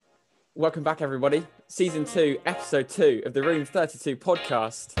Welcome back, everybody. Season 2, Episode 2 of the Room 32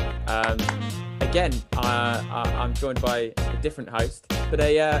 podcast. Again, I'm joined by a different host, but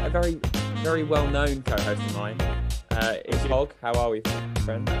a very, very well-known co-host of mine. It's Hog. How are we,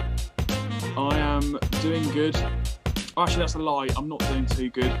 friend? I am doing good. Actually, that's a lie. I'm not doing too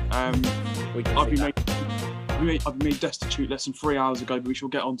good. I've been made destitute less than 3 hours ago, but we shall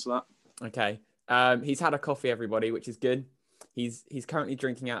get on to that. Okay. He's had a coffee, everybody, which is good. He's currently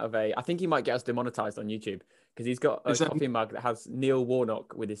drinking out of I think he might get us demonetized on YouTube because he's got a coffee mug that has Neil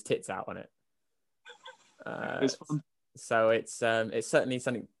Warnock with his tits out on it. It's fun. So it's certainly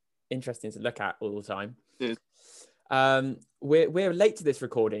something interesting to look at all the time. It is. We're late to this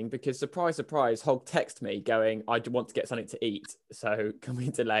recording because surprise, Hog texted me going, I want to get something to eat. So can we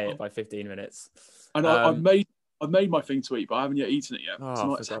delay it by 15 minutes? And I've made my thing to eat, but I haven't yet eaten it yet.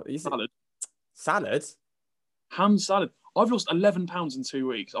 Oh, salad. Salad? Ham salad. I've lost 11 pounds in 2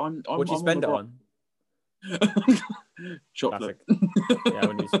 weeks. What'd you spend it on? Chocolate. Yeah, I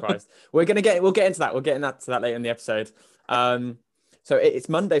wouldn't be surprised. We'll get into that. We'll get into that later in the episode. So it's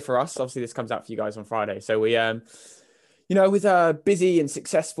Monday for us. Obviously, this comes out for you guys on Friday. So we, with busy and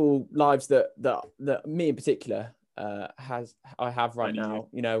successful lives that me in particular I have right now.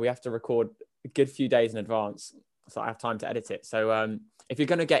 We have to record a good few days in advance, so I have time to edit it. So if you're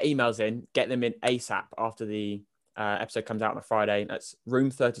going to get emails in, get them in ASAP after the episode comes out on a Friday. That's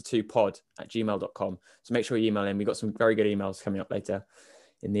room32pod@gmail.com. So make sure you email in. We've got some very good emails coming up later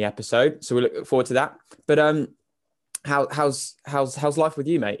in the episode, so we look forward to that. But how's life with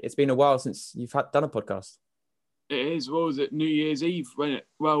you, mate? It's been a while since you've done a podcast. It is. What was it? New Year's Eve when it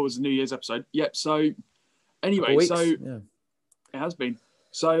was a New Year's episode. Yep. So anyway, yeah. It has been.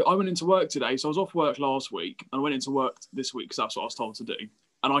 So I went into work today. So I was off work last week and I went into work this week because that's what I was told to do.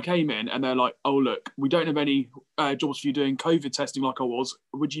 And I came in and they're like, oh, look, we don't have any jobs for you doing COVID testing like I was.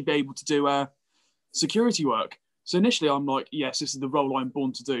 Would you be able to do security work? So initially I'm like, yes, this is the role I'm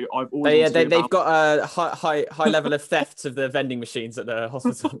born to do. I've always they've got a high level of thefts of the vending machines at the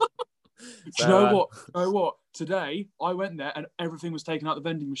hospital. Do you know what? Today I went there and everything was taken out the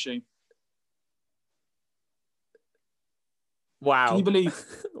vending machine. Wow. Can you believe?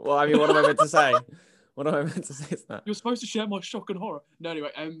 Well, I mean, what am I meant to say? What am I meant to say is that? You're supposed to share my shock and horror. No,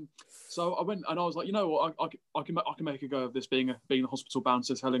 anyway. So I went and I was like, you know what? I can make a go of this being a hospital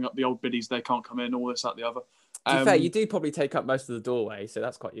bouncer, telling up the old biddies they can't come in, all this, that, the other. To be fair, you do probably take up most of the doorway, so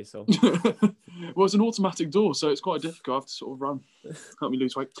that's quite useful. Well, it's an automatic door, so it's quite difficult. I have to sort of run. Help me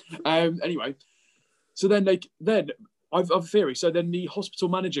lose weight. Anyway, so then I've a theory. So then the hospital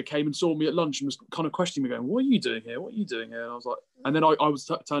manager came and saw me at lunch and was kind of questioning me, going, "What are you doing here? What are you doing here?" And I was like, and then I was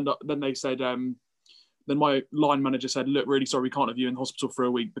turned up. Then they said, then my line manager said, "Look, really sorry, we can't have you in hospital for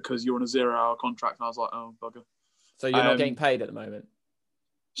a week because you're on a 0-hour contract." And I was like, "Oh, bugger." So you're not getting paid at the moment?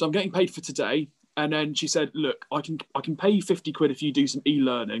 So I'm getting paid for today. And then she said, "Look, I can pay you 50 quid if you do some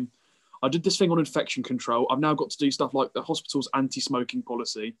e-learning. I did this thing on infection control. I've now got to do stuff like the hospital's anti-smoking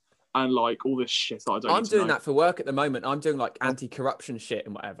policy and like all this shit that I don't. I'm doing that for work at the moment. I'm doing like anti-corruption shit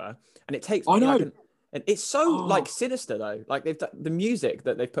and whatever, and it takes. I know. And it's so like sinister though. Like the music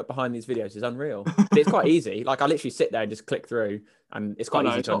that they've put behind these videos is unreal. But it's quite easy. Like I literally sit there and just click through, and it's quite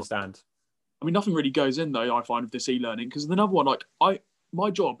easy to understand. I mean, nothing really goes in though. I find with this e-learning because another one, like my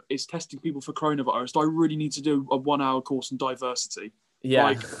job is testing people for coronavirus. I really need to do a 1-hour course on diversity. Yeah,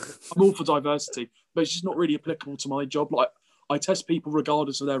 like I'm all for diversity, but it's just not really applicable to my job. Like I test people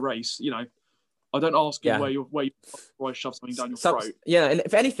regardless of their race. I don't ask you where I shove something down your throat. Yeah, and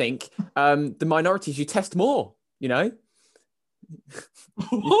if anything, the minorities you test more. What?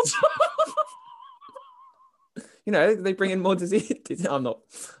 They bring in more disease. I'm not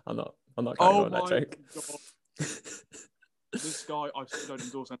going on that joke. This guy, I don't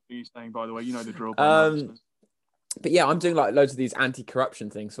endorse anything he's saying, by the way. You know the drill. But yeah, I'm doing like loads of these anti-corruption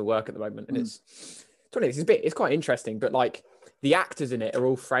things for work at the moment, and it's quite interesting. But like the actors in it are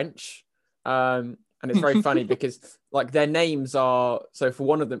all French, and it's very funny because like their names are. So for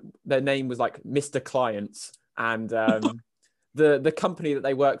one of them, their name was like Mr. Clients, and the company that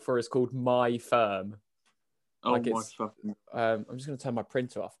they work for is called My Firm. Oh like my fucking! I'm just going to turn my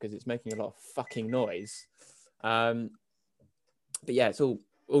printer off because it's making a lot of fucking noise. But yeah, it's all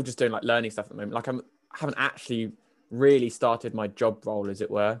just doing like learning stuff at the moment. Like I haven't actually really started my job role, as it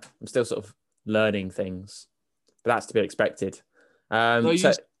were. I'm still sort of learning things, but that's to be expected.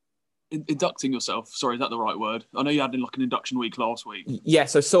 Inducting yourself. Sorry, is that the right word? I know you had like an induction week last week. Yeah,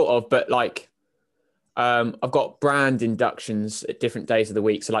 so sort of, but like I've got brand inductions at different days of the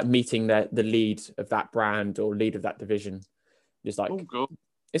week. So like meeting the lead of that brand or lead of that division. Just like,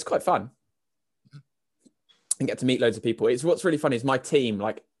 it's quite fun. And get to meet loads of people. What's really funny is my team,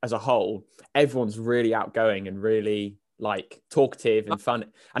 like as a whole, everyone's really outgoing and really like talkative and fun,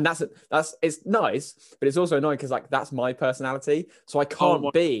 and that's it's nice, but it's also annoying because like that's my personality, so I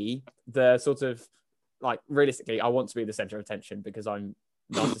can't be the sort of like realistically I want to be the center of attention because I'm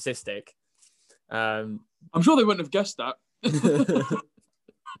narcissistic. I'm sure they wouldn't have guessed that.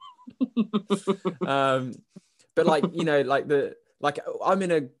 But like, you know, like I'm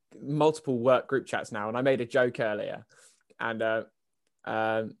in a multiple work group chats now, and I made a joke earlier, and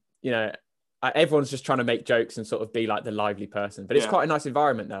you know, everyone's just trying to make jokes and sort of be like the lively person, but it's quite a nice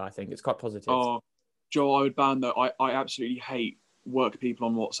environment though. I think it's quite positive. Oh, Joe, I would ban that. I absolutely hate work people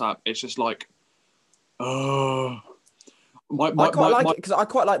on WhatsApp. It's just like, I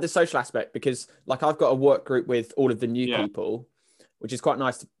quite like the social aspect because like I've got a work group with all of the new people, which is quite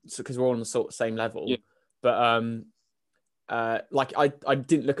nice because we're all on the sort of same level. Yeah. But like I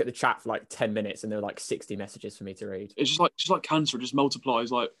didn't look at the chat for like 10 minutes and there were like 60 messages for me to read. It's just like cancer. It just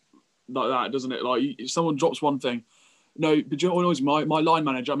multiplies like that, doesn't it? Like if someone drops one thing. No, but you know what annoys me? My line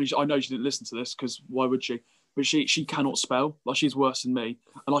manager, I mean, I know she didn't listen to this because why would she? But she cannot spell. Like, she's worse than me.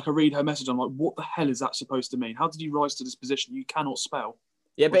 And like, I read her message, I'm like, what the hell is that supposed to mean? How did you rise to this position? You cannot spell.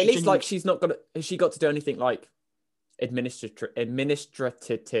 Yeah, but at least like she's not got. Has she got to do anything like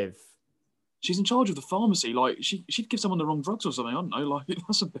administrative? She's in charge of the pharmacy. Like, she'd give someone the wrong drugs or something. I don't know. Like,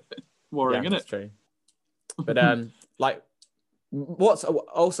 that's a bit worrying, isn't it? That's true. But like, what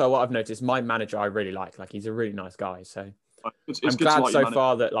I've noticed, my manager I really like. Like, he's a really nice guy. So I'm glad so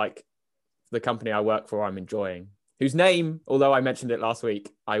far that like the company I work for, I'm enjoying. Whose name, although I mentioned it last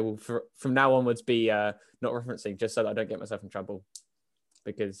week, I will from now onwards be not referencing, just so that I don't get myself in trouble.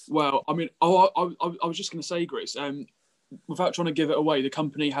 Because I mean, I was just going to say, Grace, without trying to give it away, the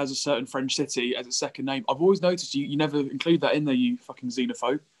company has a certain French city as its second name. I've always noticed you never include that in there, you fucking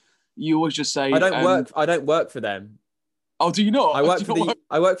xenophobe. You always just say I don't work for them. Oh, do you not? I work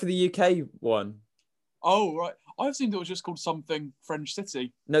for the UK one. Oh, right. I assumed it was just called something French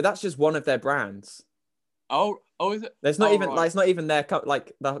City. No, that's just one of their brands. Oh, is it? There's not even like it's not even their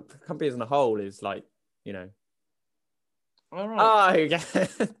like the company as a whole is like, you know. All right. Oh, yeah.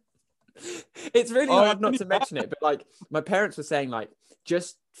 It's really hard not to mention it, but like my parents were saying, like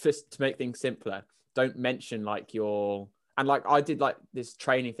just to make things simpler, don't mention like your and like I did like this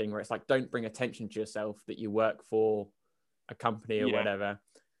training thing where it's like don't bring attention to yourself that you work for a company or whatever.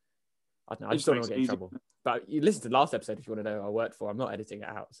 I don't know. I just don't want to get in trouble. But you listen to the last episode if you want to know who I worked for. I'm not editing it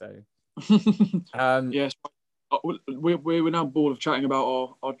out, so. Yes, we're now bored of chatting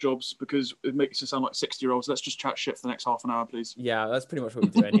about our jobs because it makes us sound like 60-year-olds. Let's just chat shit for the next half an hour, please. Yeah, that's pretty much what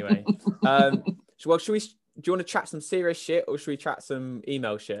we do anyway. Do you want to chat some serious shit or should we chat some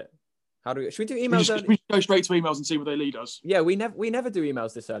email shit? Should we do emails? We go straight to emails and see where they lead us. Yeah, we never do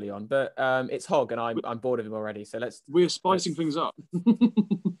emails this early on, but it's Hog and I'm bored of him already. So we're spicing things up.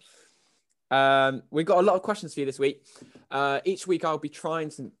 We've got a lot of questions for you this week. Each week I'll be trying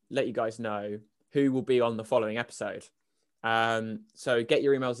to let you guys know who will be on the following episode. So get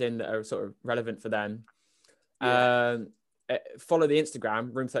your emails in that are sort of relevant for them. Follow the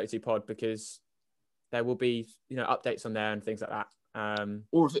Instagram Room32Pod because there will be updates on there and things like that.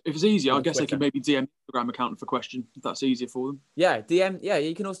 Or if it's easier, I guess Twitter. They can maybe DM the Instagram account for question if that's easier for them. Yeah, DM. Yeah,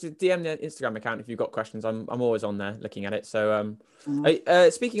 you can also DM the Instagram account if you've got questions. I'm always on there looking at it. So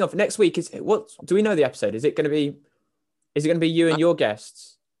speaking of next week, what do we know the episode? Is it going to be you and your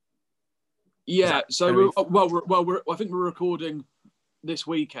guests? Yeah. So I think we're recording this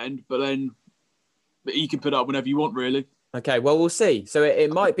weekend, but you can put it up whenever you want, really. Okay. Well, we'll see. So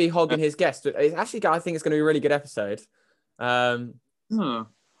it might be Hog and his guest, but I think it's going to be a really good episode. I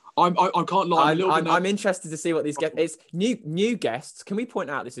can't lie. I'm interested to see what these guests. It's new guests. Can we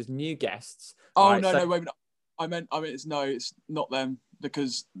point out this is new guests? Oh right, no, wait a minute. I meant it's not them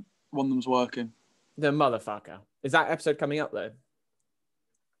because one of them's working. The motherfucker. Is that episode coming up though?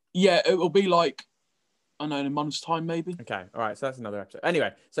 Yeah, it will be like I don't know in a month's time maybe. Okay, all right. So that's another episode.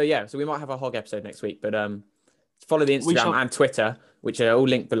 Anyway, so we might have a Hog episode next week, but follow the Instagram and Twitter, which are all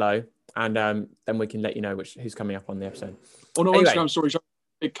linked below. And then we can let you know who's coming up on the episode. On our Instagram story,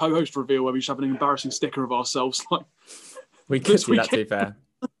 a co-host reveal where we should have an embarrassing sticker of ourselves. Like we could do that, to be fair.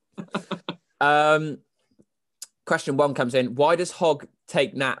 Question 1 comes in. Why does Hog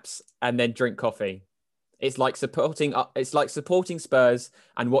take naps and then drink coffee? It's like supporting Spurs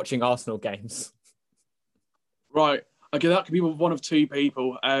and watching Arsenal games. Right. Okay, that could be one of two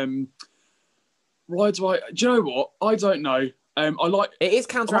people. Why do you know what? I don't know. It is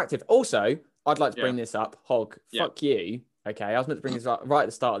counteractive. Also, I'd like to bring this up. Hog, fuck you. Okay, I was meant to bring this up right at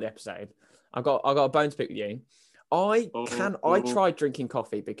the start of the episode. I got a bone to pick with you. I tried drinking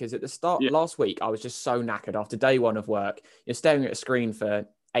coffee because at the start last week I was just so knackered after day one of work. You're staring at a screen for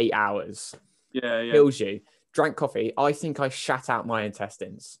 8 hours. Yeah, yeah. Kills you. Drank coffee. I think I shat out my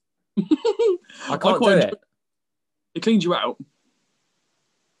intestines. I can't do quite enjoy it. It cleans you out.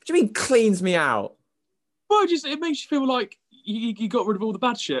 What do you mean cleans me out? Well, it makes you feel like you got rid of all the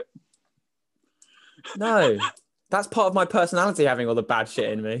bad shit. No, that's part of my personality, having all the bad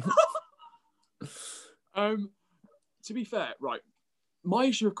shit in me. To be fair, right, my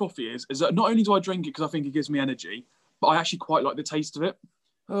issue with coffee is that not only do I drink it because I think it gives me energy, but I actually quite like the taste of it.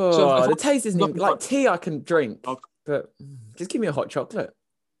 Oh, the taste isn't even like tea. I can drink, Oh, but just give me a hot chocolate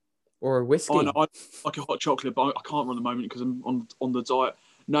or a whiskey. I know, I like a hot chocolate, but I can't run the moment because I'm on the diet.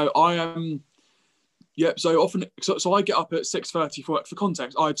 No, I am. Yeah, so often, so I get up at 6:30 for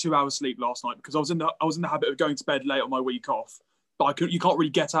context. I had 2 hours sleep last night because I was in the habit of going to bed late on my week off, but you can't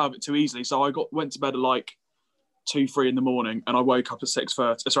really get out of it too easily. So I went to bed at like 2-3 in the morning, and I woke up at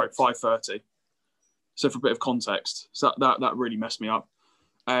 5:30. So for a bit of context, so that really messed me up.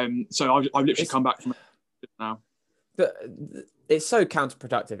 So I've literally come back from it now. But it's so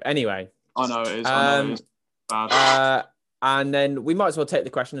counterproductive. Anyway, I know it is. Bad. And then we might as well take the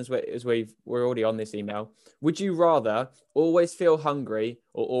question as we're already on this email. Would you rather always feel hungry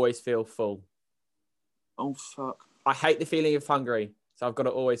or always feel full? Oh, fuck. I hate the feeling of hungry, so I've got to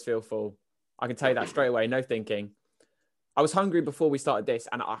always feel full. I can tell you that straight away, no thinking. I was hungry before we started this,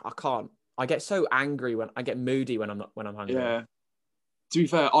 and I can't. I get so angry when I get moody when I'm hungry. Yeah. To be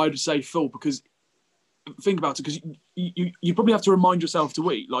fair, I'd say full because think about it, because you probably have to remind yourself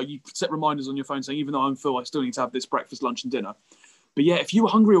to eat. Like you set reminders on your phone saying, even though I'm full, I still need to have this breakfast, lunch, and dinner. But yeah, if you were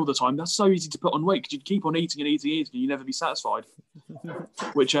hungry all the time, that's so easy to put on weight because you'd keep on eating and eating and eating, and you never be satisfied.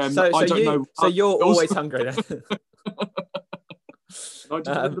 Which I don't know. So you're always hungry then.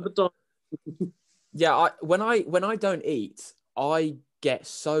 Yeah, when I don't eat, I get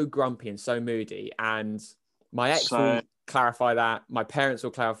so grumpy and so moody, and my ex will clarify that. My parents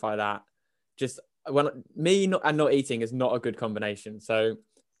will clarify that. Just when not eating is not a good combination. So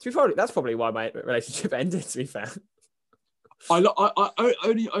that's probably why my relationship ended. To be fair, I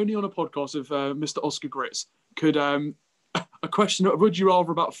only on a podcast of Mr. Oscar Grits could a question of would you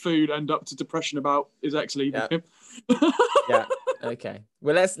rather about food end up to depression about his ex leaving him. Yeah. Okay.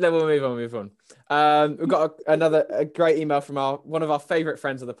 Well, we'll move on. We've got a great email from one of our favorite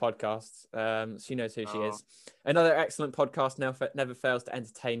friends of the podcast. She knows who she is. Another excellent podcast never fails to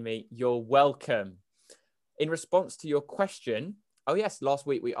entertain me. You're welcome. In response to your question, oh yes, last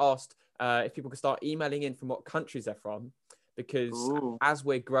week we asked if people could start emailing in from what countries they're from, because as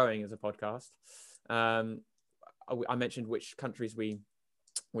we're growing as a podcast, I mentioned which countries we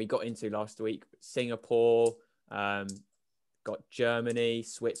got into last week. Singapore, got Germany,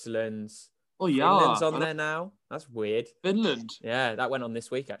 Switzerland. Oh yeah, Finland's on there now. That's weird. Finland. Yeah, that went on this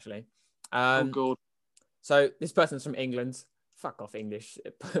week actually. Oh god. So this person's from England. Fuck off English.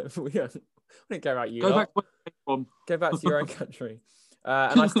 we don't care about you. Go back to your own country.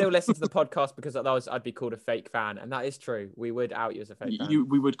 And I still listen to the podcast because otherwise I'd be called a fake fan, and that is true. We would out you as a fake fan.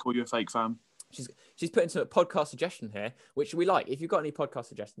 We would call you a fake fan. She's putting some podcast suggestion here, which we like. If you've got any podcast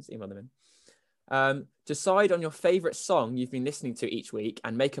suggestions, email them in. Decide on your favorite song you've been listening to each week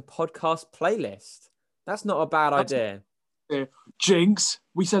and make a podcast playlist. That's not a bad idea. Jinx,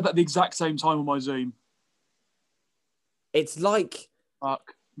 we said that at the exact same time on my Zoom. It's like...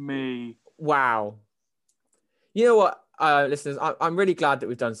 Fuck me. Wow. You know what, listeners, I'm really glad that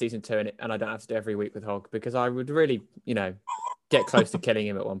we've done season 2 and I don't have to do every week with Hog, because I would really, get close to killing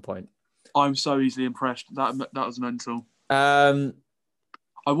him at one point. I'm so easily impressed. That was mental.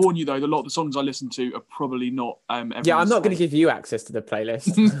 I warn you though, a lot of the songs I listen to are probably not. Yeah, I'm not going to give you access to the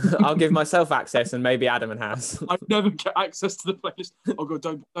playlist. I'll give myself access and maybe Adam and Haz. I never get access to the playlist. Oh god,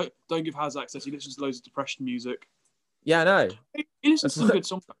 don't give Haz access. He listens to loads of depression music. Yeah, I know. He listens to some good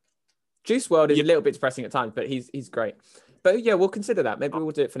songs. Juice WRLD is a little bit depressing at times, but he's great. But yeah, we'll consider that. Maybe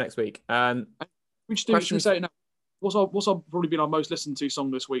we'll do it for next week. Should we say it now? What's probably been our most listened to song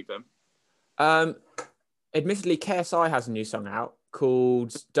this week then? Admittedly, KSI has a new song out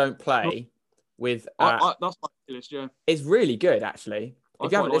called "Don't Play." With that's my list. Yeah, it's really good actually.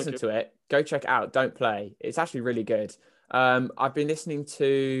 If you haven't listened to it, go check it out. "Don't Play." It's actually really good. I've been listening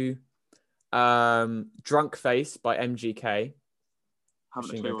to "Drunk Face" by MGK.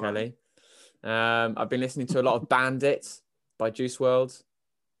 Kelly. I've been listening to a lot of "Bandit" by Juice WRLD.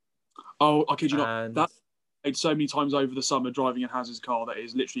 Oh, I kid you not. That played so many times over the summer driving in Haz's car that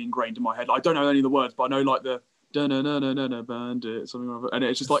is literally ingrained in my head. I don't know any of the words, but I know like the da-na-na-na-na bandit, something like that. And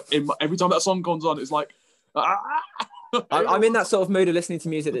it's just like every time that song comes on, it's like I'm in that sort of mood of listening to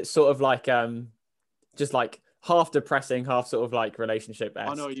music that's sort of like just like half depressing, half sort of like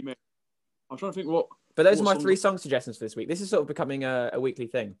relationship-esque. I know what you mean. I'm trying to think what But those are What my songs? 3 song suggestions for this week. This is sort of becoming a weekly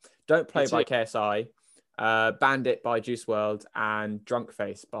thing. Don't Play It's by it. KSI, Bandit by Juice WRLD, and Drunk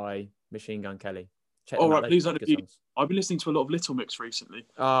Face by Machine Gun Kelly. Check All them out. right, please Those are don't good abuse. songs. I've been listening to a lot of Little Mix recently.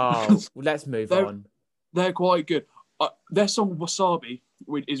 Oh, let's move They're on. they're quite good. Their song Wasabi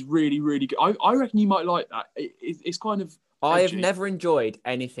is really, really good. I reckon you might like that. It's kind of I have edgy. never enjoyed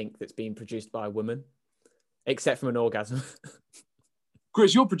anything that's been produced by a woman, except from an orgasm.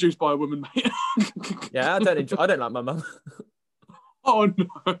 Chris, you're produced by a woman, mate. Yeah, I don't like my mum. Oh no,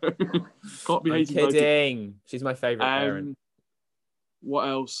 can't be I'm hating both. kidding. She's my favorite parent. What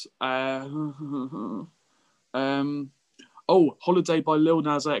else? Oh, Holiday by Lil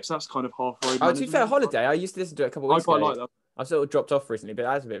Nas X. That's kind of halfway. Oh, to be fair, Holiday. I used to listen to it a couple of I weeks quite ago. like that. I've sort of dropped off recently, but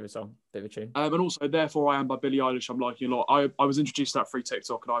that's a bit of a song, bit of a tune. And also, Therefore I Am by Billie Eilish, I'm liking a lot. I was introduced to that through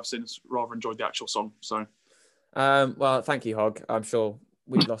TikTok, and I've since rather enjoyed the actual song. So, Well, thank you, Hog. I'm sure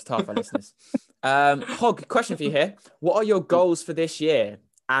we've lost half our listeners. Hog, question for you here. What are your goals for this year?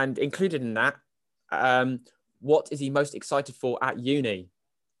 And included in that, what is he most excited for at uni?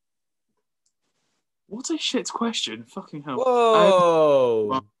 what a shit question. Fucking hell.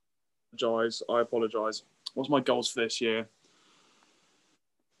 Whoa. I apologise. What's my goals for this year?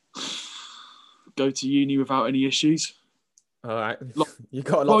 Go to uni without any issues. All right. You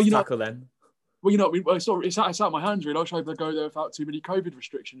got a lot to tackle then. Well, I mean, it's out of my hands, really. I was hoping to go there without too many COVID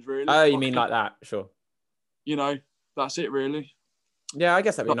restrictions, really. Oh, you mean like that? Sure. That's it, really. Yeah, I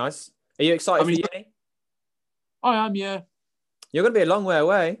guess that'd be nice. Are you excited for uni? I am, yeah. You're going to be a long way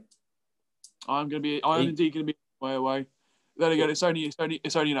away. I am indeed going to be a way away. Then again, it's only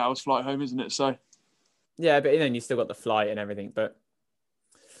an hour's flight home, isn't it? So. Yeah, but then you still got the flight and everything, but.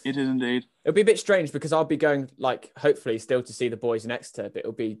 It is indeed. It'll be a bit strange because I'll be going, hopefully still to see the boys in Exeter, but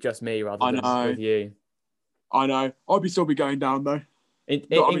it'll be just me rather than with you. I know. I'll still be going down, though.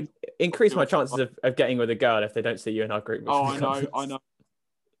 Increase my chances of getting with a girl if they don't see you in our group. Oh, I know.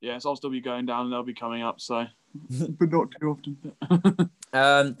 Yes, I'll still be going down and they'll be coming up, so. But not too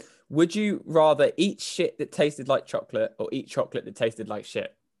often. Would you rather eat shit that tasted like chocolate or eat chocolate that tasted like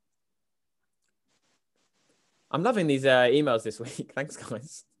shit? I'm loving these emails this week. Thanks,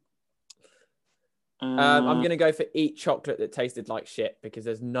 guys. I'm going to go for eat chocolate that tasted like shit because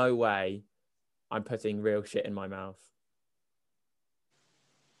there's no way I'm putting real shit in my mouth.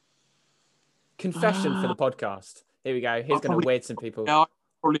 Confession for the podcast. Here we go. Here's going to weird some people. Yeah,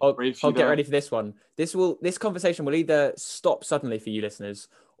 I'll get ready for this one. This conversation will either stop suddenly for you listeners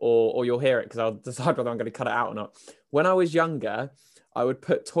or you'll hear it because I'll decide whether I'm going to cut it out or not. When I was younger, I would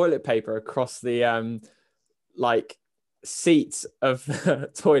put toilet paper across the seats of the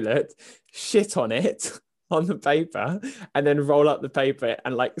toilet, shit on it on the paper, and then roll up the paper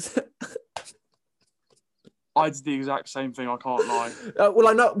and I did the exact same thing. I can't lie. Well,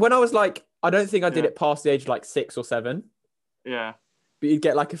 I know when I was I don't think I did it past the age of 6 or 7. Yeah. But you'd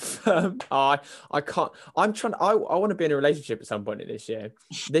get a firm. I can't. I'm trying. I want to be in a relationship at some point in this year.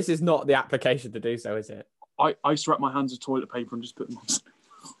 This is not the application to do so, is it? I used to wrap my hands with toilet paper and just put them on.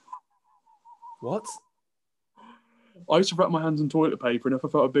 What? I used to wrap my hands in toilet paper, and if I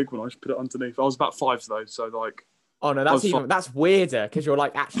felt a big one, I just put it underneath. I was about 5 though, so Oh no, that's weirder because you're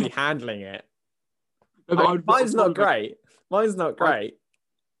actually handling it. Mine's not great.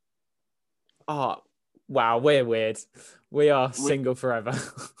 Oh, wow, we're weird. We are single forever.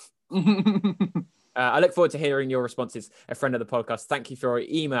 I look forward to hearing your responses. A friend of the podcast. Thank you for your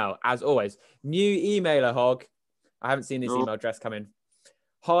email, as always. New emailer, Hog. I haven't seen this email address come in.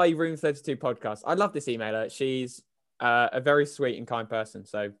 Hi, Room 32 podcast. I love this emailer. She's a very sweet and kind person.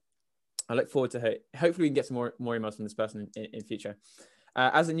 So I look forward to her. Hopefully we can get some more emails from this person in future.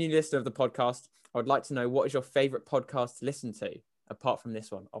 As a new listener of the podcast, I would like to know what is your favorite podcast to listen to, apart from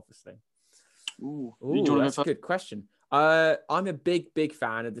this one, obviously. Ooh, that's a good question. I'm a big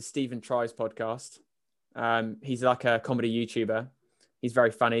fan of the Stephen Tries podcast. He's like a comedy YouTuber. He's very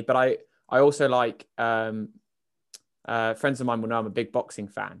funny, but I also like friends of mine will know I'm a big boxing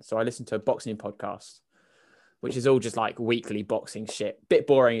fan, so I listen to a boxing podcast, which is all just weekly boxing shit. Bit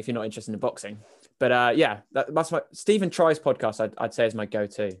boring if you're not interested in boxing, but that's my Stephen Tries podcast. I'd say is my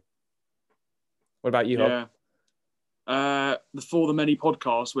go-to. What about you, Hog? The For the Many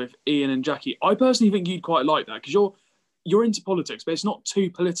podcast with Ian and Jackie. I personally think you'd quite like that because you're into politics, but it's not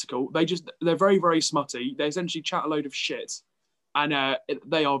too political. They're very, very smutty. They essentially chat a load of shit, and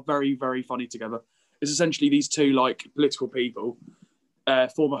they are very, very funny together. It's essentially these two political people,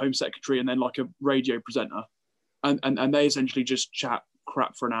 former Home Secretary and then a radio presenter, and they essentially just chat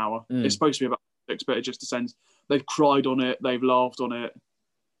crap for an hour. It's supposed to be about politics, but it just descends. They've cried on it. They've laughed on it.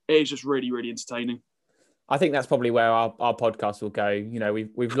 It's just really, really entertaining. I think that's probably where our podcast will go. You know,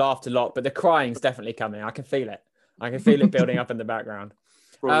 we've laughed a lot, but the crying's definitely coming. I can feel it. I can feel it building up in the background.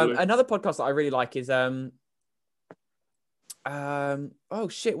 Another podcast that I really like is oh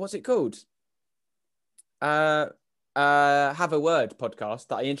shit, what's it called? Have a Word podcast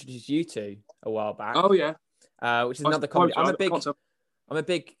that I introduced you to a while back. Oh yeah. Which is another comedy. I'm a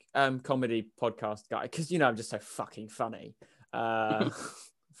big comedy podcast guy because I'm just so fucking funny.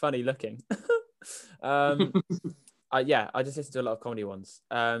 Funny looking. I just listen to a lot of comedy ones.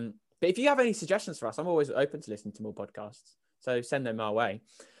 But if you have any suggestions for us, I'm always open to listening to more podcasts. So send them our way.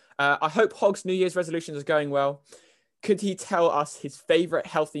 I hope Hog's New Year's resolutions are going well. Could he tell us his favorite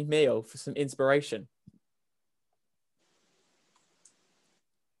healthy meal for some inspiration?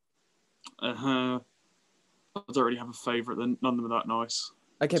 I don't really have a favourite. None of them are that nice.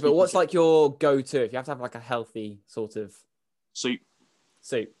 Okay, but what's like your go-to if you have to have like a healthy sort of soup?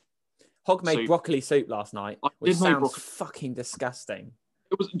 Hog made broccoli soup last night, which sounds fucking disgusting.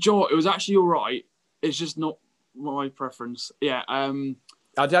 It was actually all right. It's just not my preference. Yeah.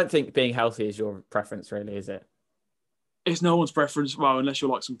 I don't think being healthy is your preference, really, is it? It's no one's preference. Well, unless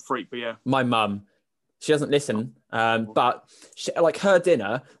you're like some freak, but yeah. My mum, she doesn't listen, but like her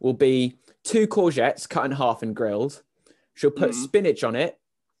dinner will be 2 courgettes cut in half and grilled. She'll put spinach on it.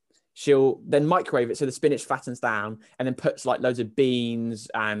 She'll then microwave it so the spinach fattens down, and then puts like loads of beans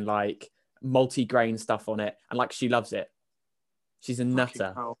and like multi-grain stuff on it, and like she loves it. She's a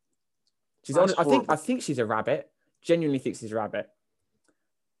nutter. She's on. I think she's a rabbit. Genuinely thinks she's a rabbit.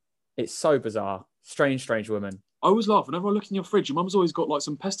 It's so bizarre. Strange woman. I always laugh whenever I look in your fridge. Your mum's always got like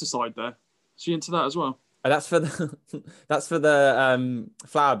some pesticide there. Is she into that as well? Oh, that's for the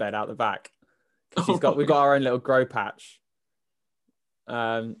flower bed out the back. We've got our own little grow patch.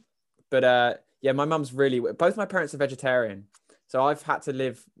 Yeah, my mum's both my parents are vegetarian, so I've had to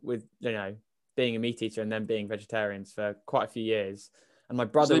live with being a meat eater and them being vegetarians for quite a few years. And my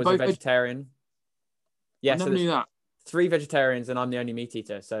brother was a vegetarian. Yeah, I never knew that. 3 vegetarians and I'm the only meat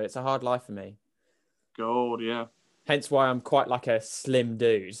eater, so it's a hard life for me. God, yeah. Hence why I'm quite like a slim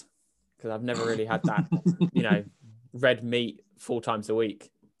dude, because I've never really had that, red meat 4 times a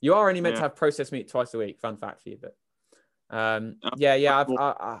week. You are only meant to have processed meat twice a week. Fun fact for you, but I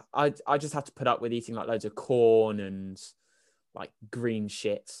just have to put up with eating like loads of corn and like green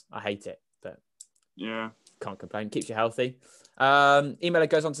shit. I hate it, but yeah, can't complain. Keeps you healthy. Emailer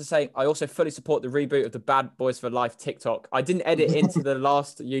goes on to say, I also fully support the reboot of the Bad Boys for Life TikTok. I didn't edit into the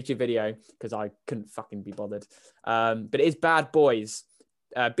last YouTube video because I couldn't fucking be bothered. But it is Bad Boys,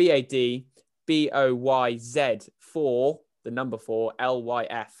 BADBOYZ 4, the number 4,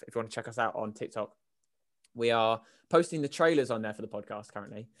 LYF, if you want to check us out on TikTok. We are posting the trailers on there for the podcast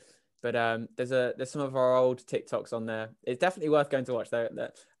currently. But there's some of our old TikToks on there. It's definitely worth going to watch.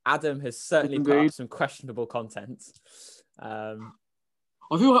 Adam has certainly put up some questionable content. I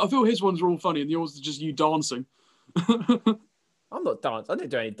feel his ones are all funny and yours are just you dancing. I'm not dancing. I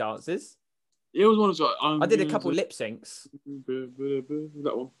didn't do any dances. Yours one was like, I did a couple lip syncs.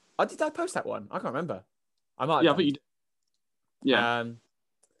 That one. Did I post that one? I can't remember. I might. Yeah, I think you did. Yeah.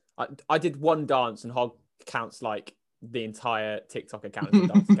 I did one dance and Hog counts like the entire TikTok account as a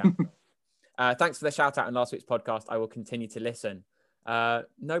dance account. Thanks for the shout out in last week's podcast. I will continue to listen.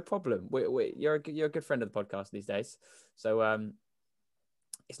 No problem. You're a good friend of the podcast these days. So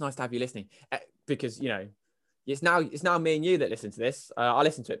it's nice to have you listening because it's now me and you that listen to this. I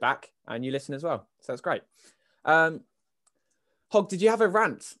listen to it back and you listen as well. So that's great. Hog, did you have a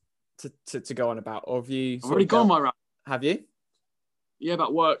rant to go on about, or have you already gone my rant? Have you? Yeah,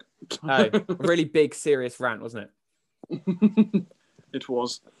 about work. Oh, a really big, serious rant, wasn't it? It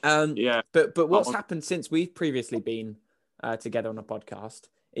was. Yeah. But what's happened since we've previously been together on a podcast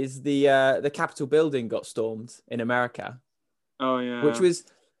is the Capitol building got stormed in America. Oh yeah. Which was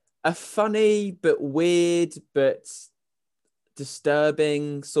a funny but weird but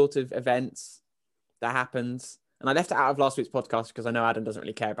disturbing sort of event that happens. And I left it out of last week's podcast because I know Adam doesn't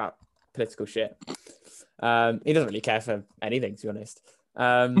really care about political shit. He doesn't really care for anything, to be honest.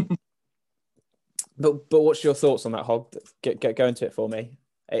 But what's your thoughts on that, Hog? Go into it for me.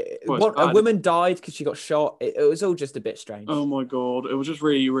 A woman died because she got shot. It was all just a bit strange. Oh my God. It was just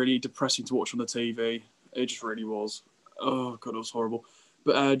really, really depressing to watch on the TV. It just really was. Oh God, it was horrible.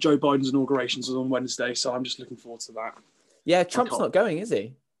 But Joe Biden's inaugurations is on Wednesday, so I'm just looking forward to that. Yeah, Trump's not going, is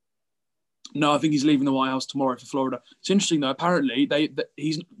he? No, I think he's leaving the White House tomorrow for Florida. It's interesting though. Apparently,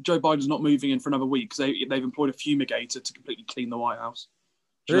 Joe Biden's not moving in for another week because they've employed a fumigator to completely clean the White House.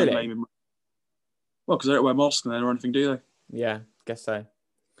 Really? Well, because they don't wear masks in there or anything, do they? Yeah, guess so.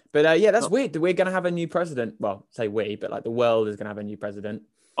 But yeah, that's weird. We're going to have a new president. Well, say we, but like the world is going to have a new president.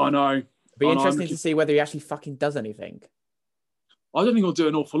 I know. Be And interesting to see whether he actually fucking does anything. I don't think he'll do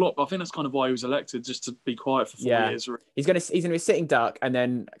an awful lot, but I think that's kind of why he was elected, just to be quiet for 4 years. He's gonna be sitting duck, and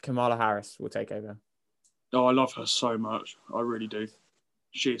then Kamala Harris will take over. Oh, I love her so much. I really do.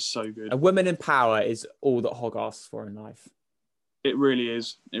 She is so good. A woman in power is all that Hog asks for in life. It really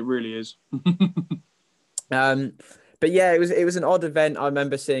is. It really is. But yeah, it was an odd event. I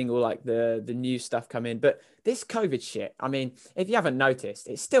remember seeing all like the new stuff come in. But this COVID shit, I mean, if you haven't noticed,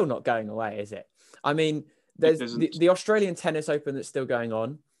 it's still not going away, is it? I mean, there's the Australian Tennis Open that's still going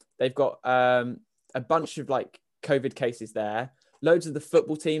on. They've got a bunch of like COVID cases there. Loads of the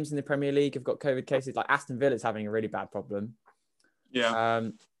football teams in the Premier League have got COVID cases. Like Aston Villa's having a really bad problem. Yeah.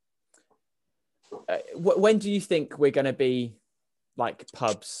 When do you think we're going to be like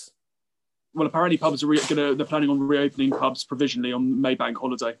pubs? Well, apparently pubs are they're planning on reopening pubs provisionally on Maybank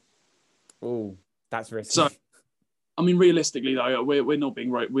holiday. Oh, that's risky. So, I mean, realistically though, we're not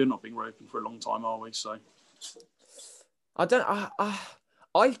being reopened for a long time, are we? So, I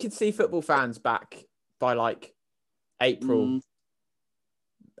could see football fans back by like April,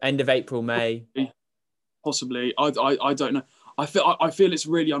 end of April, May. Possibly. I don't know. I feel it's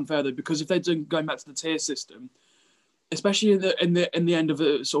really unfair though, because if they're going back to the tier system, especially in the end of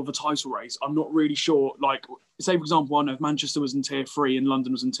a sort of a title race, I'm not really sure. Like, say for example, I know if Manchester was in tier 3 and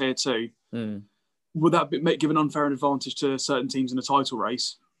London was in tier 2, would that give an unfair advantage to certain teams in a title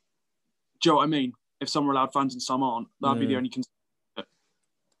race? Do you know what I mean? If some are allowed fans and some aren't, that'd be the only concern.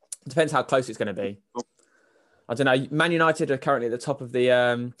 Depends how close it's going to be. I don't know. Man United are currently at the top of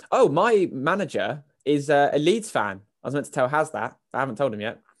the. My manager is a Leeds fan. I was meant to tell Haz that. I haven't told him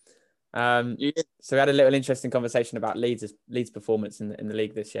yet. So we had a little interesting conversation about Leeds' performance in the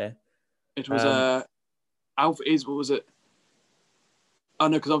league this year. It was what was it? I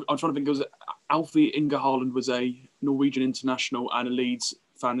know, because I'm trying to think. It was Alfie Inge Haaland was a Norwegian international and a Leeds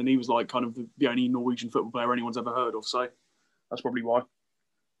fan, and he was like kind of the only Norwegian football player anyone's ever heard of. So that's probably why.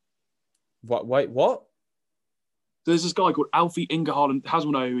 What? Wait, what? There's this guy called Alfie Inge Haaland. Haz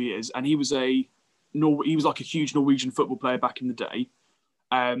will know who he is, and he was like a huge Norwegian football player back in the day.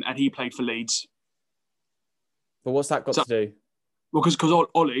 And he played for Leeds. But what's that got to do? Well, because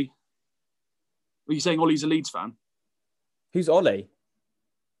Ollie... Were you saying Ollie's a Leeds fan? Who's Ollie?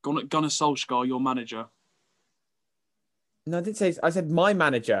 Gunnar Solskjaer, your manager. No, I didn't say... I said my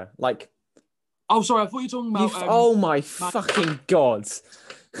manager. Like... Oh, sorry, I thought you were talking about... oh, my fucking God.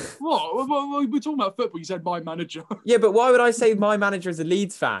 What? We're talking about football. You said my manager. Yeah, but why would I say my manager is a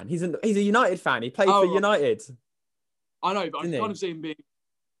Leeds fan? He's a United fan. He played for United. I know, but I kind of see him being...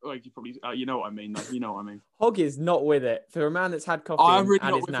 Well, you probably, you know what I mean, though. You know what I mean. Hog is not with it. For a man that's had coffee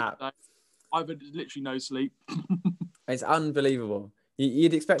and his nap. I've had literally no sleep. It's unbelievable.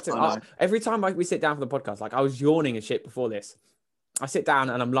 You'd expect it. Every time we sit down for the podcast, like I was yawning and shit before this. I sit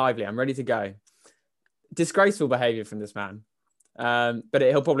down and I'm lively. I'm ready to go. Disgraceful behaviour from this man. But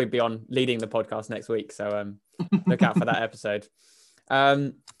he'll probably be on leading the podcast next week. So look out for that episode.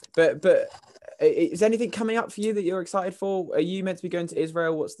 But is anything coming up for you that you're excited for? Are you meant to be going to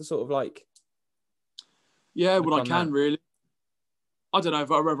Israel? What's the sort of like? Yeah, well, I can really. I don't know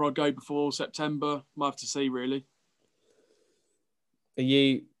whether I'll go before September. Might have to see, really. Are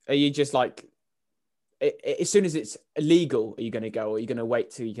you just like, as soon as it's illegal, are you going to go, or are you going to wait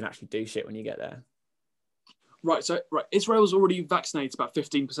till you can actually do shit when you get there? Right. So Israel's already vaccinated about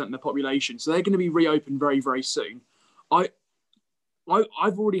 15% of the population, so they're going to be reopened very, very soon.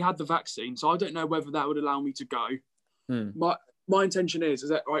 I've already had the vaccine, so I don't know whether that would allow me to go. My intention is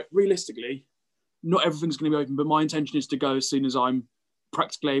that, right, realistically, not everything's going to be open, but my intention is to go as soon as I'm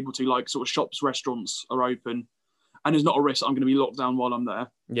practically able to, like sort of shops, restaurants are open, and there's not a risk I'm going to be locked down while I'm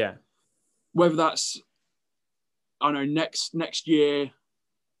there. Yeah. Whether that's, I don't know, next year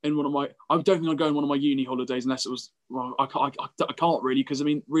in I don't think I'd go on one of my uni holidays unless it was, well, I can't really, because I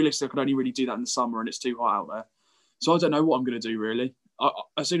mean, realistically, I could only really do that in the summer and it's too hot out there. So I don't know what I'm going to do, really.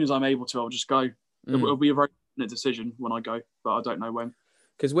 As soon as I'm able to, I'll just go. It'll be a very definite decision when I go, but I don't know when.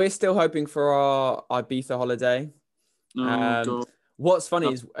 Because we're still hoping for our Ibiza holiday. What's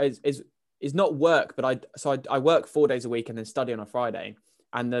funny is not work, but I work 4 days a week and then study on a Friday.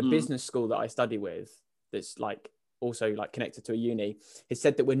 And the business school that I study with, that's like also like connected to a uni, has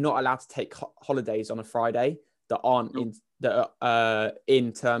said that we're not allowed to take holidays on a Friday that aren't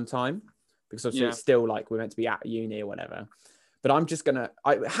in term time. Because obviously it's still like we're meant to be at uni or whatever. But I'm just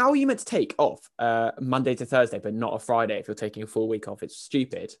how are you meant to take off Monday to Thursday, but not a Friday if you're taking a full week off? It's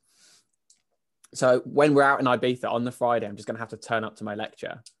stupid. So when we're out in Ibiza on the Friday, I'm just going to have to turn up to my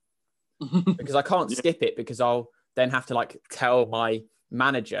lecture because I can't skip it, because I'll then have to like tell my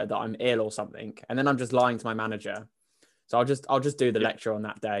manager that I'm ill or something. And then I'm just lying to my manager. So I'll just do the lecture on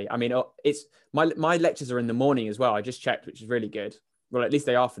that day. I mean, it's my lectures are in the morning as well. I just checked, which is really good. Well, at least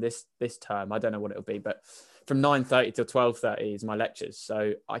they are for this term. I don't know what it'll be, but from 9:30 till 12:30 is my lectures.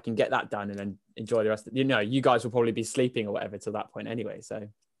 So I can get that done and then enjoy the rest of, you guys will probably be sleeping or whatever till that point anyway. So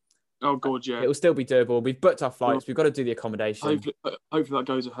Oh God, yeah. it will still be doable. We've booked our flights. We've got to do the accommodation. Hopefully that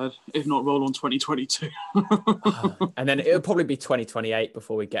goes ahead. If not, roll on 2022. And then it'll probably be 2028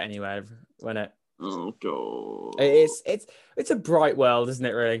 before we get anywhere, won't it? Oh God. It's a bright world, isn't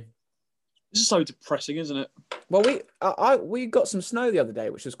it, really? This is so depressing, isn't it? Well, we got some snow the other day,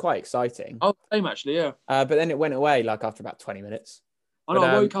 which was quite exciting. Oh, same actually, yeah. But then it went away like after about 20 minutes. I know,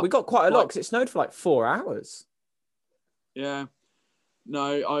 I woke up. We got quite a lot because it snowed for like 4 hours. Yeah.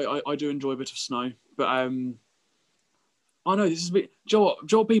 No, I do enjoy a bit of snow, but I know this is a bit. Joe,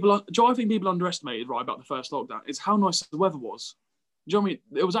 I think people underestimated right about the first lockdown. It's how nice the weather was. Do you know what I mean?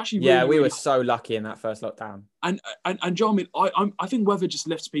 It was actually really, we really were so lucky in that first lockdown. And do you know what I mean? I think weather just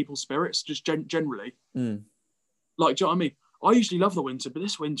lifts people's spirits just generally. Mm. Like, do you know what I mean? I usually love the winter, but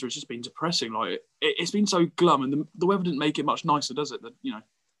this winter has just been depressing. Like, it's been so glum, and the weather didn't make it much nicer, does it? That, you know.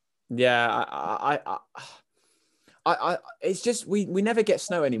 Yeah, it's just we never get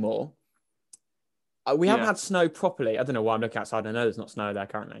snow anymore. We haven't had snow properly. I don't know why I'm looking outside. I know there's not snow there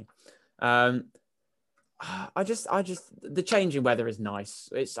currently. I just the change in weather is nice.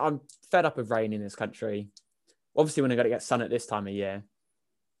 I'm fed up of rain in this country. Obviously, when I got to get sun at this time of year,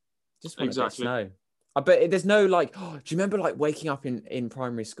 just want a bit of snow. But there's no like. Do you remember like waking up in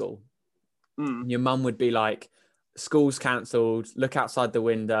primary school? Your mum would be like, "School's cancelled. Look outside the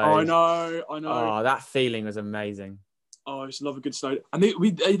window." Oh, I know. Oh, that feeling was amazing. Oh, I just love a good snow. And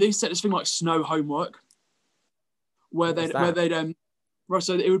they set this thing like snow homework, where they'd right.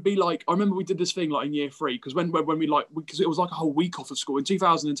 So it would be like, I remember we did this thing like in year 3 because when we because it was like a whole week off of school in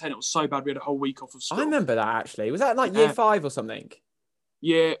 2010. It was so bad we had a whole week off of school. I remember that actually. Was that like year 5 or something?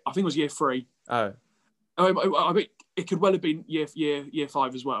 Yeah, I think it was year 3. Oh, I mean, it could well have been year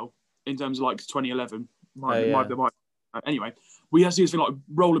 5 as well in terms of like 2011. Anyway, we had to do this thing like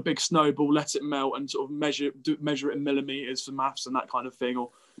roll a big snowball, let it melt, and sort of measure it in millimeters for maths and that kind of thing, or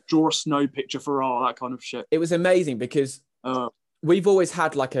draw a snow picture for art, that kind of shit. It was amazing because we've always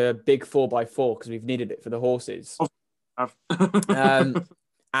had like a big 4x4 because we've needed it for the horses.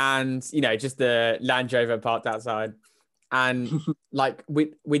 And just the Land Rover parked outside, and like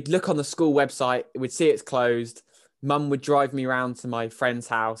we'd look on the school website, we'd see it's closed. Mum would drive me around to my friend's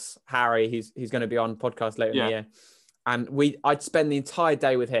house, Harry, who's going to be on podcast later in the year. And I'd spend the entire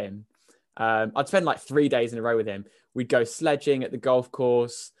day with him. I'd spend like 3 days in a row with him. We'd go sledging at the golf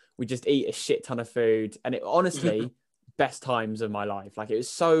course. We'd just eat a shit ton of food. And it honestly, best times of my life. Like it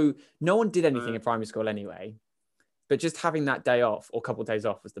was no one did anything in primary school anyway. But just having that day off or a couple of days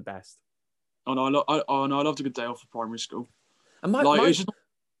off was the best. Oh no, I loved a good day off of primary school. And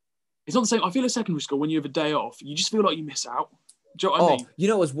it's not the same. I feel at secondary school when you have a day off, you just feel like you miss out. Do you know what I mean? You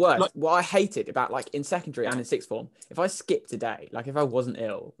know what's worse? What I hated about like in secondary and in sixth form, if I skipped a day, like if I wasn't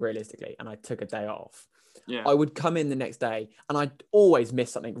ill realistically and I took a day off, I would come in the next day and I'd always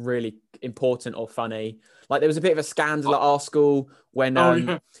miss something really important or funny. Like there was a bit of a scandal at our school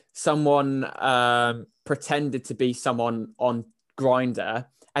when someone pretended to be someone on Grindr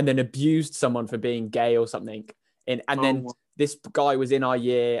and then abused someone for being gay or something. Then this guy was in our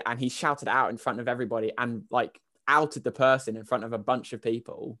year and he shouted out in front of everybody and like outed the person in front of a bunch of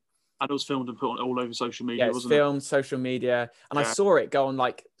people. And it was filmed and put on all over social media, wasn't it? Filmed, social media. And I saw it go on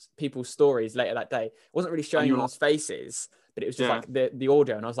like people's stories later that day. It wasn't really showing anyone's faces, but it was just like the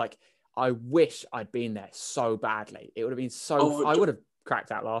audio. And I was like, I wish I'd been there so badly. It would have been so, I would have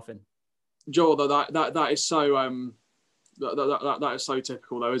cracked out laughing. Joel, that is so, that is so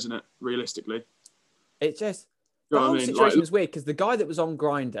typical though, isn't it? Realistically. It just, the whole situation was weird because the guy that was on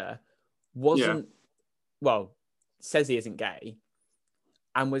Grindr wasn't, says he isn't gay,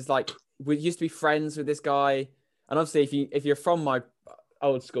 and was like, we used to be friends with this guy. And obviously, if you're from my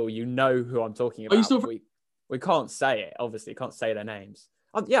old school, you know who I'm talking about. We can't say it. Obviously, can't say their names.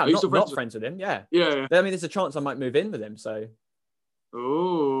 I'm not friends with him. Yeah. I mean, there's a chance I might move in with him. So.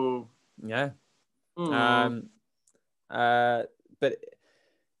 Oh. Yeah. But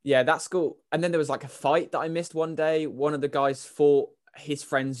yeah, that school. And then there was like a fight that I missed one day. One of the guys fought his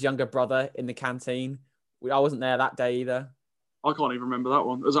friend's younger brother in the canteen. I wasn't there that day either. I can't even remember that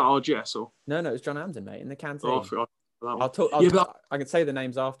one. Was that RGS or? No, it was John Hampden, mate, in the canteen. Oh, I forgot that one. I can say the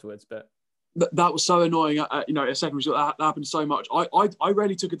names afterwards, but that was so annoying. At secondary school, that happened so much. I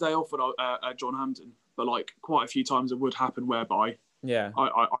rarely took a day off at John Hampden, but like quite a few times it would happen whereby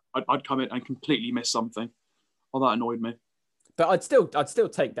I'd come in and completely miss something. Oh, that annoyed me. But I'd still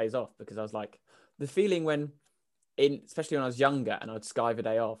take days off because I was like, the feeling when especially when I was younger, and I'd skive a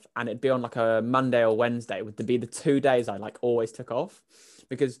day off, and it'd be on like a Monday or Wednesday, would be the 2 days I like always took off,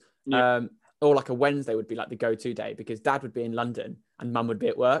 because or like a Wednesday would be like the go-to day, because Dad would be in London and Mum would be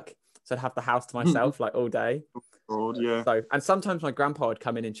at work, so I'd have the house to myself like all day. God, yeah. So, and sometimes my grandpa would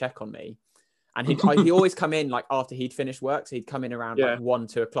come in and check on me, and he always come in like after he'd finished work, so he'd come in around like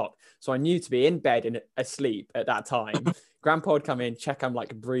 1-2 o'clock. So I knew to be in bed and asleep at that time. Grandpa would come in, check I'm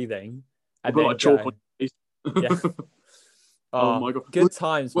like breathing, and then like chalk on your face. Yeah. Oh my God, good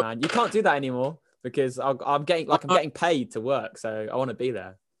times, man. You can't do that anymore, because I'm getting paid to work, so I want to be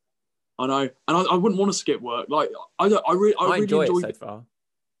there. I know, and I wouldn't want to skip work. Like I really enjoy it so far.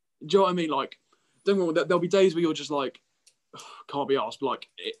 Do you know what I mean? Like, don't get me wrong, there'll be days where you're just like, can't be asked. But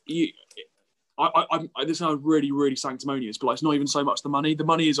like, this sounds really, really sanctimonious, but like, it's not even so much the money. The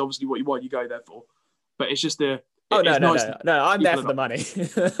money is obviously what you go there for, but it's just the. No, I'm there for the money.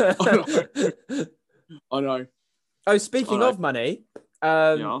 I know. Oh, speaking of money,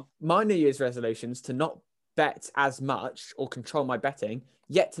 my New Year's resolutions to not bet as much or control my betting,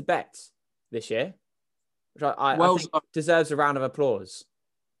 yet to bet this year, which I think deserves a round of applause.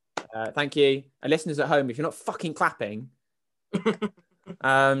 Thank you. And listeners at home, if you're not fucking clapping.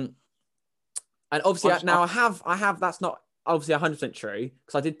 And obviously I have, that's not obviously 100% true,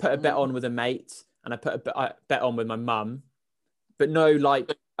 because I did put a bet on with a mate, and I put a bet on with my mum, but no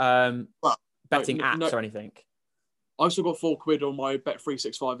like betting apps or anything. I've still got £4 on my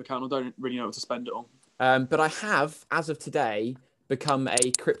Bet365 account. I don't really know what to spend it on. But I have, as of today, become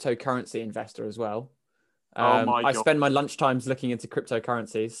a cryptocurrency investor as well. I spend my lunchtimes looking into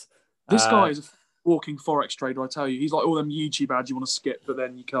cryptocurrencies. This guy is a walking forex trader, I tell you. He's like all them YouTube ads you want to skip, but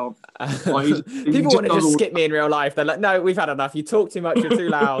then you can't. People want to just skip me in real life. They're like, no, we've had enough. You talk too much. You're too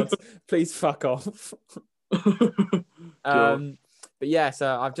loud. Please fuck off. But yeah,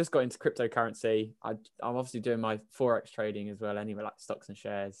 so I've just got into cryptocurrency. I'm obviously doing my forex trading as well, anyway, like stocks and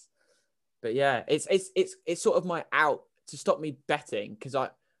shares. But yeah, it's sort of my out to stop me betting, because I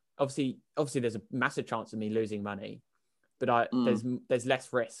obviously there's a massive chance of me losing money, but there's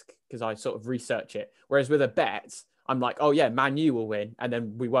less risk because I sort of research it. Whereas with a bet, I'm like, oh yeah, Man U will win, and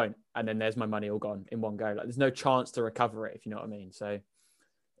then we won't, and then there's my money all gone in one go. Like there's no chance to recover it, if you know what I mean. So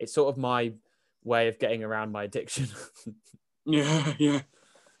it's sort of my way of getting around my addiction. Yeah.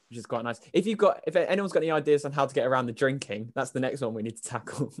 Which is quite nice. If anyone's got any ideas on how to get around the drinking, that's the next one we need to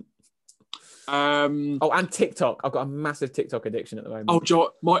tackle. And TikTok. I've got a massive TikTok addiction at the moment. Oh,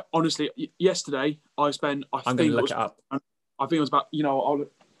 Joe, honestly, yesterday I'm going to look it up. I think it was about,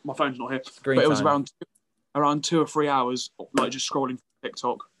 my phone's not here, but it was around 2 or 3 hours, like just scrolling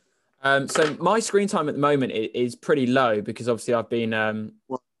TikTok. So my screen time at the moment is pretty low, because obviously I've been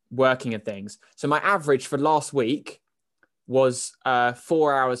working and things. So my average for last week was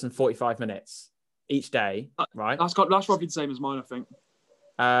 4 hours and 45 minutes each day, right? That's roughly the same as mine, I think.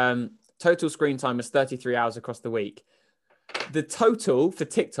 Total screen time was 33 hours across the week. The total for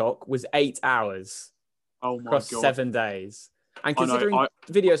TikTok was 8 hours across 7 days. And considering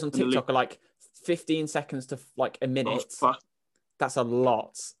videos on TikTok are like 15 seconds to like a minute, that's a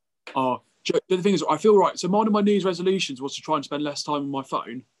lot. Oh, the thing is, I feel right. So one of my New Year's resolutions was to try and spend less time on my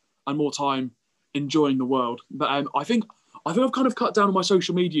phone and more time enjoying the world. But I think I've kind of cut down on my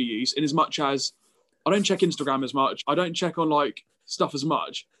social media use, in as much as I don't check Instagram as much. I don't check on like stuff as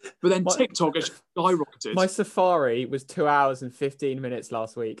much. But then TikTok has skyrocketed. My Safari was 2 hours and 15 minutes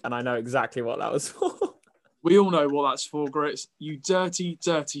last week, and I know exactly what that was for. We all know what that's for, Grits. You dirty,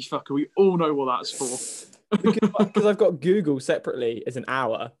 dirty fucker. We all know what that's for. because I've got Google separately as an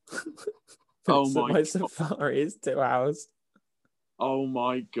hour. Oh my Safari is 2 hours. Oh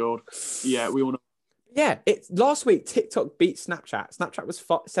my God. Yeah, we all know. Yeah, last week TikTok beat Snapchat. Snapchat was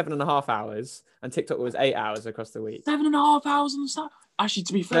 7.5 hours, and TikTok was 8 hours across the week. 7.5 hours on Snapchat. Actually,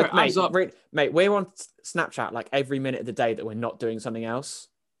 to be fair, it adds up. Mate, we're on Snapchat like every minute of the day that we're not doing something else.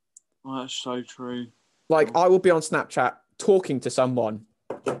 Oh, that's so true. Like I will be on Snapchat talking to someone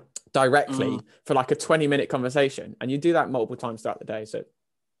directly for like a 20-minute conversation, and you do that multiple times throughout the day. So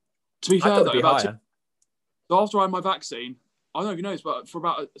to be fair, so after I had my vaccine, I don't know if you know this, but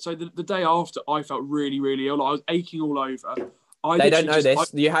the day after, I felt really, really ill. Like, I was aching all over. They don't know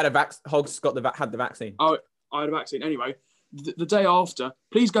this. You had Hogs had the vaccine. Oh, I had a vaccine. Anyway, the day after,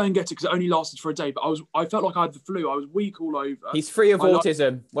 please go and get it, because it only lasted for a day. But I felt like I had the flu. I was weak all over. He's free of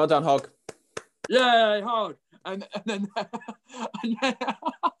autism. Well done, Hog. Yay, Hog! And then I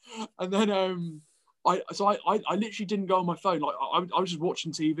literally didn't go on my phone. Like I was just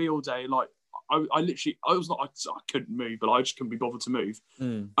watching TV all day. Like I couldn't move, but I just couldn't be bothered to move.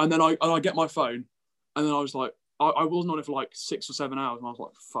 And then I get my phone, and then I was like, I wasn't on it for like 6 or 7 hours, and I was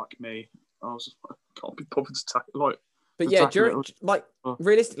like, fuck me. I was just like, can't be bothered to tackle But yeah, tackle it.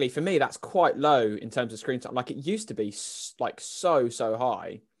 realistically for me, that's quite low in terms of screen time. Like it used to be so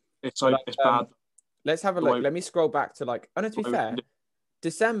high. It's But, it's bad. Let's have a look. Let me scroll back to to be fair,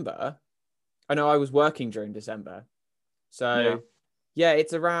 December. I know I was working during December. So yeah,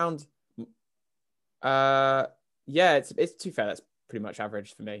 it's around it's too fair, that's pretty much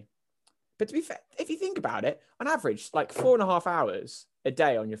average for me. But to be fair, if you think about it, on average, like 4.5 hours a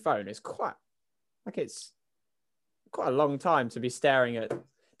day on your phone is it's quite a long time to be staring at.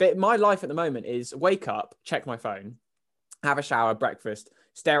 But my life at the moment is wake up, check my phone, have a shower, breakfast,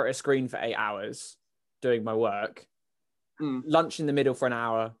 stare at a screen for 8 hours doing my work. Lunch in the middle for an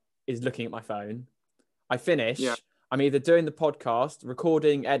hour is looking at my phone. I finish. Yeah. I'm either doing the podcast,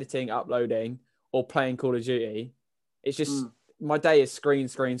 recording, editing, uploading, or playing Call of Duty. It's just my day is screen.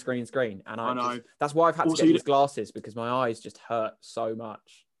 And I know. That's why I've had to get these glasses, because my eyes just hurt so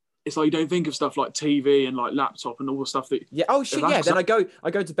much. It's like you don't think of stuff like TV and like laptop and all the stuff that. Yeah. Oh shit. Yeah. Then I go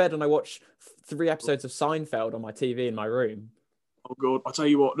to bed and I watch 3 episodes of Seinfeld on my TV in my room. Oh god! I tell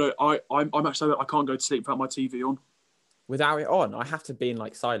you what. No, I'm actually I can't go to sleep without my TV on. Without it on, I have to be in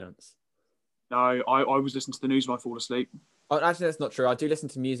like silence. No, I always listen to the news when I fall asleep. Oh, actually, that's not true. I do listen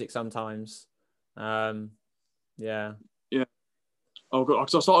to music sometimes. Yeah. Yeah. Oh god!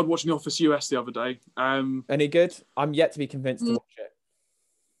 Because I started watching The Office US the other day. Any good? I'm yet to be convinced to watch it.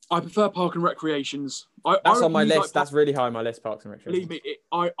 I prefer Park and Recreations. That's on my list. That's really high on my list, Parks and Recreations. Believe me,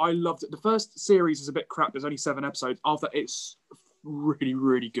 I loved it. The first series is a bit crap. There's only 7 episodes. After it's really,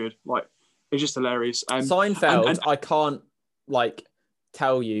 really good. Like, it's just hilarious. Seinfeld, and I can't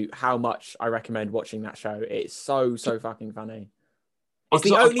tell you how much I recommend watching that show. It's so fucking funny. It's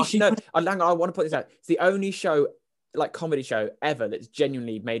the only show. I want to put this out. It's the only show, comedy show ever, that's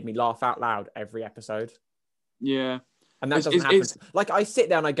genuinely made me laugh out loud every episode. Yeah. And that doesn't happen. I sit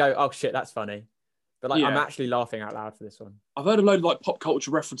down and I go, oh shit, that's funny. But I'm actually laughing out loud for this one. I've heard a load of pop culture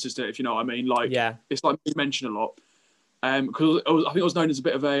references to it, if you know what I mean. It's mentioned a lot. Because I think it was known as a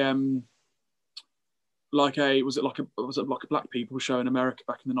bit of a was it like a black people show in America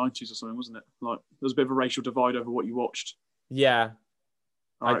back in the 90s or something, wasn't it? Like there was a bit of a racial divide over what you watched. Yeah.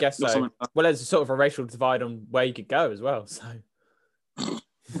 I guess so. Well, there's sort of a racial divide on where you could go as well. So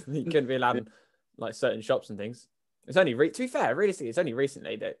you couldn't be allowed in certain shops and things. It's only to be fair, realistically, it's only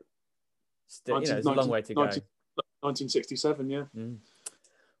recently that it's a long way to go. 1967, yeah.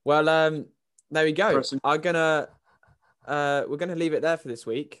 Well, there we go. We're gonna leave it there for this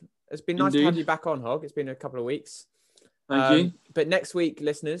week. It's been nice to have you back on, Hog. It's been a couple of weeks. Thank you. But next week,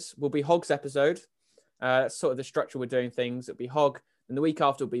 listeners, will be Hog's episode. That's sort of the structure we're doing things. It'll be Hog, and the week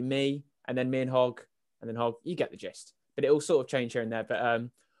after will be me, and then me and Hog, and then Hog. You get the gist. But it'll sort of change here and there. But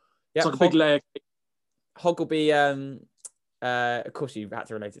it's like a big layer. Hog will be, of course you had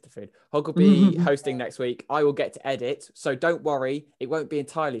to relate it to food. Hog will be hosting next week. I will get to edit. So don't worry. It won't be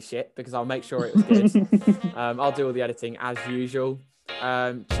entirely shit, because I'll make sure it was good. I'll do all the editing as usual.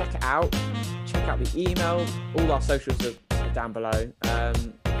 Check it out. Check out the email. All our socials are down below.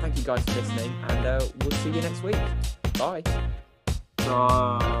 Thank you guys for listening, and we'll see you next week. Bye.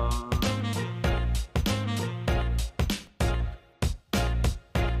 Bye.